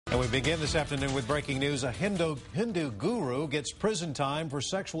And we begin this afternoon with breaking news. A Hindu guru gets prison time for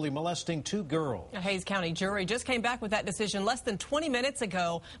sexually molesting 2 girls. A Hays County jury just came back with that decision less than 20 minutes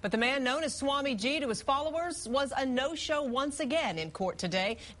ago. But the man known as Swamijgi to his followers was a no-show once again in court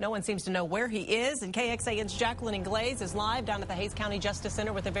today. No one seems to know where he is. And KXAN's Jacqueline Glaze is live down at the Hays County Justice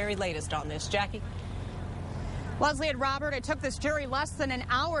Center with the very latest on this. Jackie? Leslie and Robert, it took this jury less than an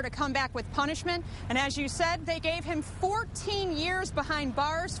hour to come back with punishment. And as you said, they gave him 14 years behind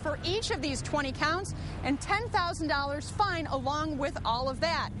bars for each of these 20 counts and $10,000 fine along with all of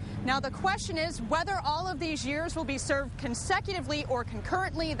that. Now, the question is whether all of these years will be served consecutively or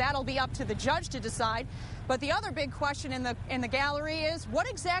concurrently. That'll be up to the judge to decide. But the other big question in the gallery is what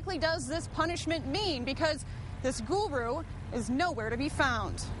exactly does this punishment mean? Because this guru is nowhere to be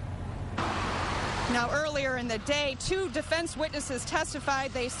found. Now, earlier in the day, 2 defense witnesses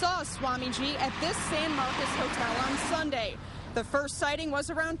testified they saw Swamijgi at this San Marcos hotel on Sunday. The first sighting was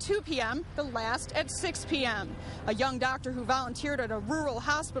around 2 p.m., the last at 6 p.m. A young doctor who volunteered at a rural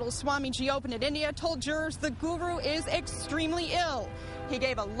hospital Swamijgi opened in India told jurors the guru is extremely ill. He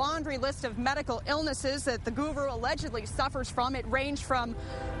gave a laundry list of medical illnesses that the guru allegedly suffers from. It ranged from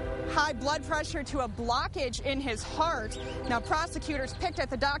high blood pressure to a blockage in his heart. Now, prosecutors picked at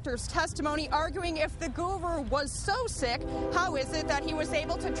the doctor's testimony, arguing if the guru was so sick, how is it that he was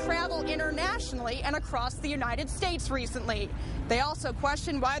able to travel internationally and across the United States recently? They also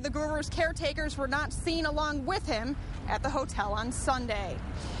questioned why the guru's caretakers were not seen along with him at the hotel on Sunday.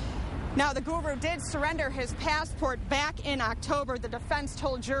 Now, the guru did surrender his passport back in October. The defense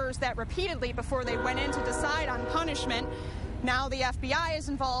told jurors that repeatedly before they went in to decide on punishment. Now the FBI is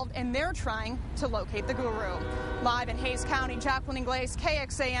involved, and they're trying to locate the guru. Live in Hays County, Jacqueline Glaze,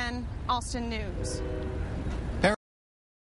 KXAN, Austin News.